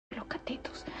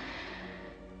cuartetos.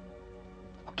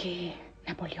 O que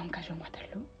Napoleón cayó en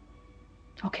Waterloo.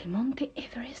 O que el monte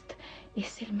Everest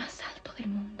es el más alto del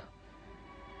mundo.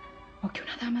 O que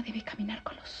una dama debe caminar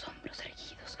con los hombros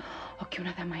erguidos. O que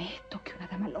una dama esto, o que una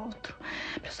dama lo otro.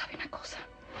 Pero ¿sabe una cosa?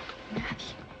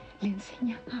 Nadie le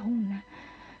enseña a una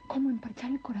cómo emparchar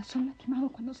el corazón lastimado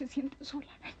cuando se siente sola.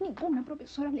 Ninguna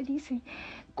profesora le dice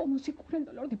cómo se cura el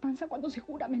dolor de panza cuando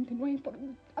seguramente no es por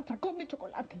un atracón de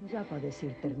chocolate. Ya podés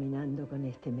ir terminando con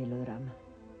este melodrama.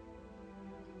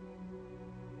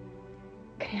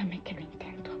 Créame que lo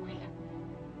intento, abuela.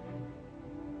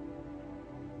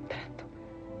 Trato.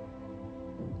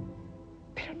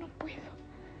 Pero no puedo.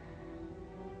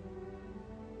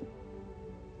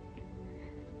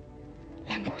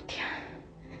 La angustia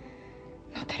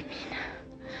no termina.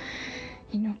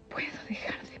 Y no puedo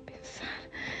dejar de pensar.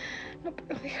 No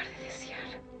puedo dejar de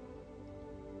desear.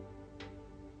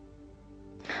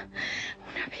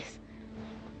 Una vez,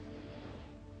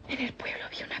 en el pueblo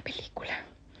vi una película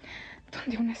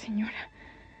donde una señora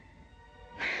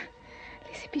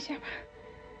le cepillaba,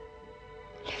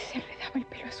 le desenredaba el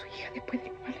pelo a su hija después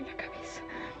de lavarle la cabeza.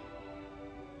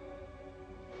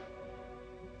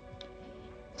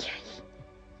 Y ahí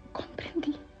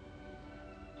comprendí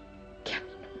que a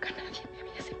mí nunca nadie me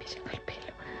había cepillado el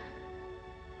pelo.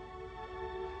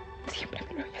 Siempre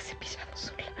me lo había cepillado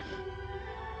sola.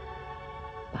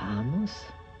 Vamos.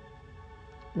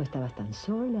 No estabas tan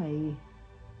sola y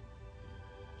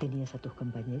tenías a tus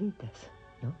compañeritas,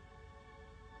 ¿no?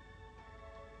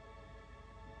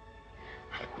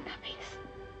 ¿Alguna vez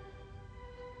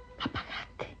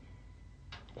apagaste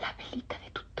la velita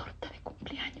de tu torta de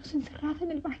cumpleaños encerrada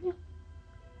en el baño?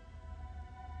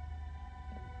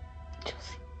 Yo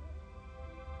sí.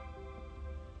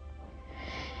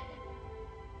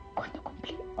 Cuando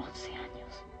cumplí 11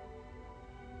 años,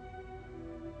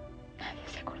 nadie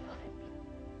se acordó de mí.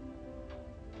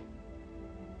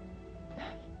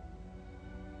 Nadie.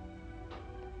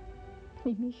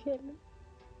 Ni Miguel.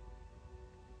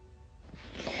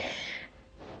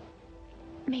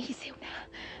 Me hice una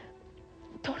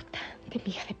torta de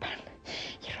miga de pan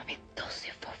y robé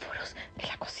 12 fósforos de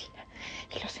la cocina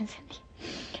y los encendí.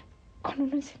 Con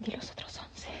uno encendí los otros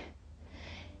 11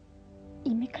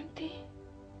 y me canté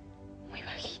muy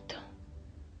bajito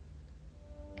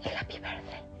el Happy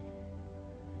Birthday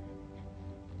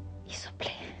y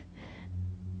soplé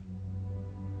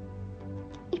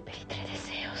y pedí 3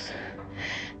 deseos.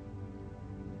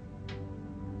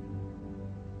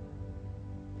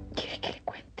 ¿Quiere que le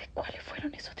cuente cuáles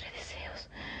fueron esos 3 deseos?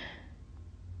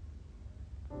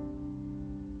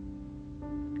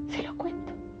 Se lo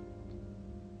cuento.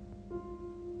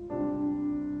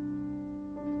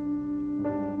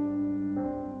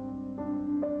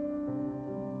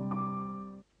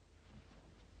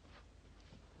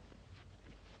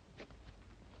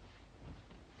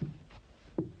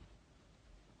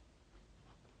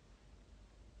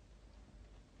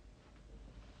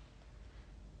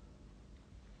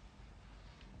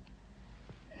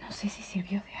 No sé si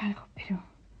sirvió de algo, pero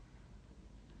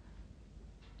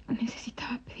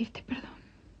necesitaba pedirte perdón.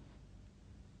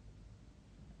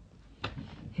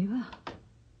 Eva.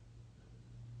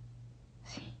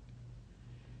 Sí.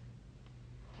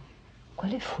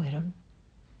 ¿Cuáles fueron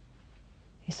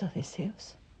esos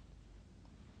deseos?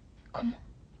 ¿Cómo?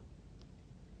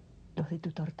 Los de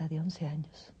tu torta de 11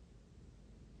 años.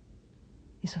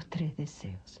 Esos 3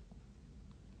 deseos.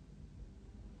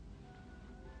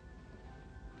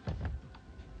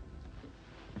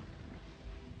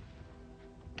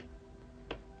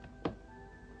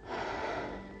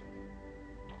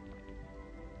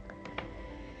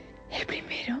 El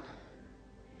primero,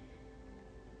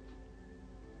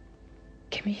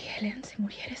 que mi Helen se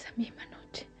muriera esa misma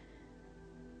noche.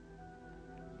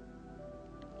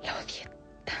 La odié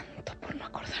tanto por no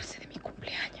acordarse de mi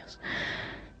cumpleaños.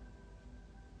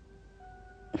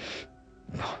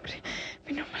 Pobre,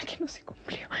 menos mal que no se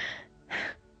cumplió.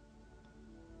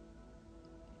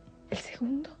 El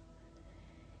segundo,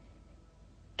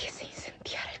 que se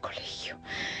incendiara el colegio.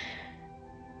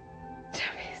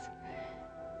 ¿Sabes?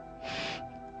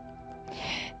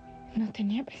 No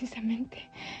tenía precisamente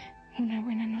una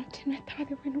buena noche, no estaba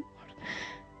de buen humor.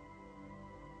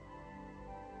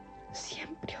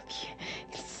 Siempre odié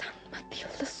el San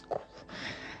Matilda School.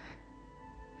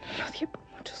 Lo odié por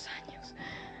muchos años.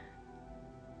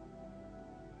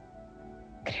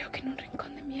 Creo que en un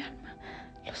rincón de mi alma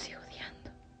lo sigo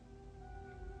odiando.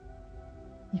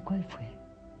 ¿Y cuál fue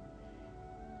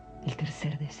el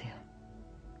tercer deseo?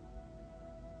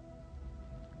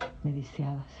 ¿Me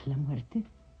deseabas la muerte?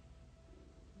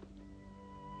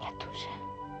 ¿La tuya?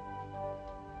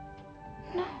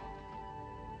 No.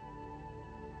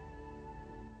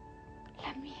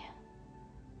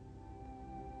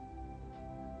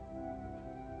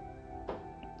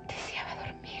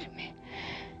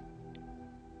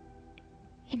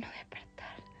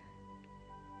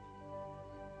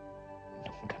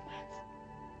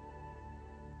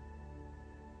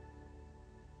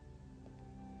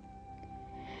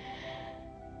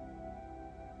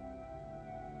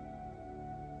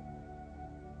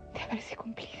 haberse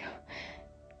cumplido.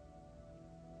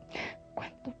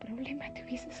 ¿Cuántos problemas te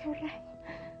hubieses ahorrado?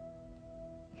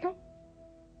 ¿No?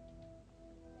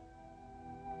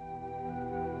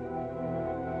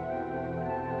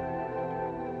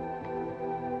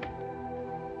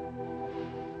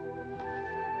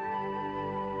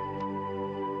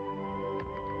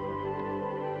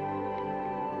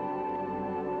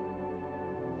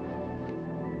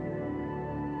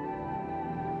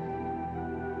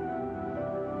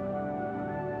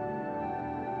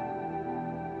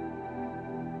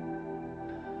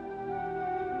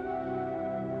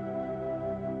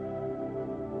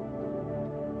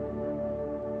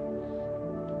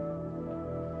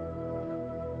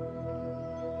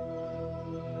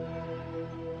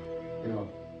 Eva,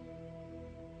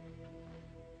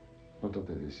 no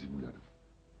trates de disimular.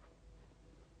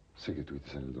 Sé que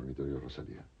estuviste en el dormitorio de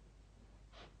Rosalía.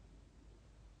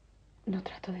 No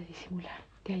trato de disimular,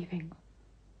 de ahí vengo.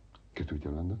 ¿Qué estuviste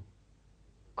hablando?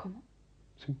 ¿Cómo?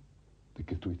 Sí, ¿de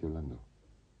qué estuviste hablando?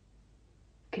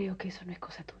 Creo que eso no es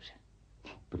cosa tuya.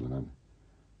 Perdóname,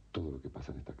 todo lo que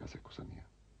pasa en esta casa es cosa mía.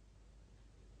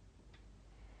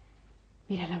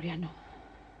 Mira, Laureano,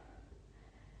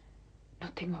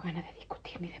 no tengo ganas de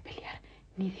discutir, ni de pelear,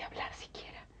 ni de hablar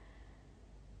siquiera.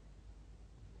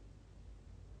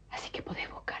 Así que podés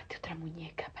buscarte otra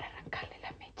muñeca para arrancarle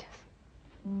las mechas.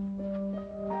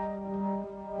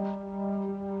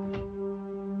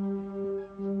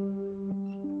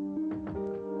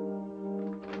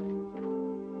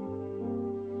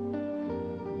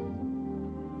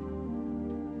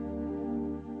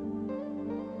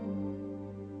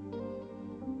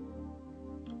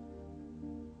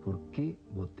 ¿Por qué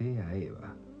voté a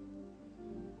Eva?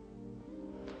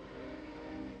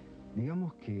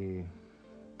 Digamos que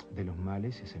de los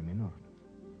males es el menor.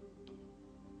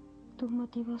 Tus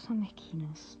motivos son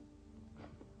mezquinos,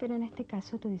 pero en este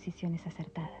caso tu decisión es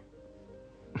acertada.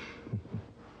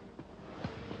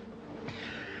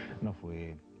 No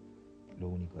fue lo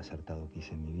único acertado que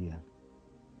hice en mi vida.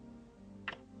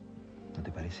 ¿No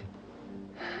te parece?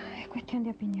 Es cuestión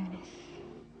de opiniones.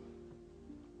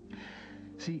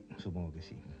 Sí, supongo que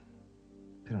sí.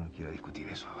 Pero no quiero discutir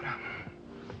eso ahora.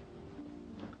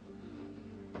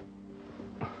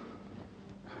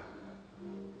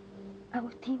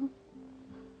 Agustín,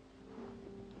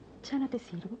 ya no te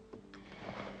sirvo.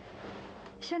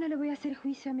 Ya no le voy a hacer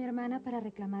juicio a mi hermana para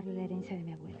reclamarle la herencia de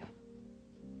mi abuelo.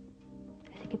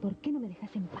 Así que, ¿por qué no me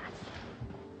dejas en paz?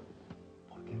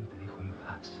 ¿Por qué no te dejo en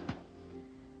paz?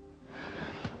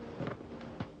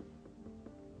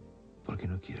 Porque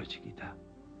no quiero, chiquita.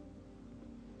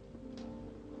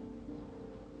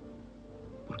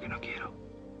 Porque no quiero.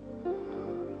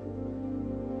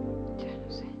 Ya no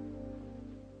sé.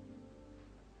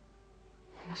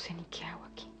 No sé ni qué hago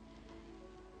aquí.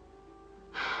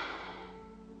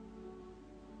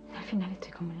 Al final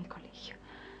estoy como en el colegio.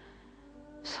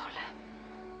 Sola.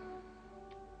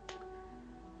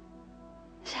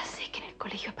 Ya sé que en el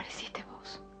colegio apareciste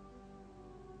vos.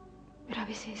 Pero a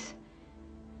veces...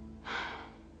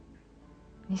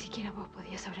 ni siquiera vos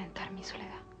podías afrontar mi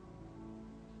soledad.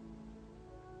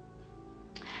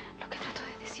 Lo que trato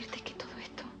de decirte es que todo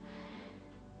esto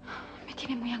me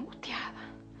tiene muy angustiada.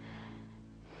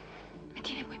 Me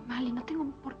tiene muy mal y no tengo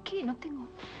un porqué, no tengo...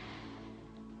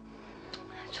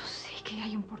 Yo sé que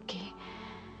hay un porqué.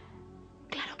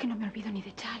 Claro que no me olvido ni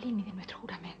de Charlie ni de nuestro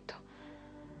juramento.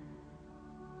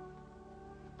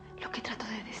 Lo que trato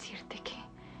de decirte es que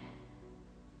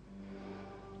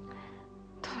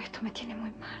todo esto me tiene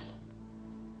muy mal.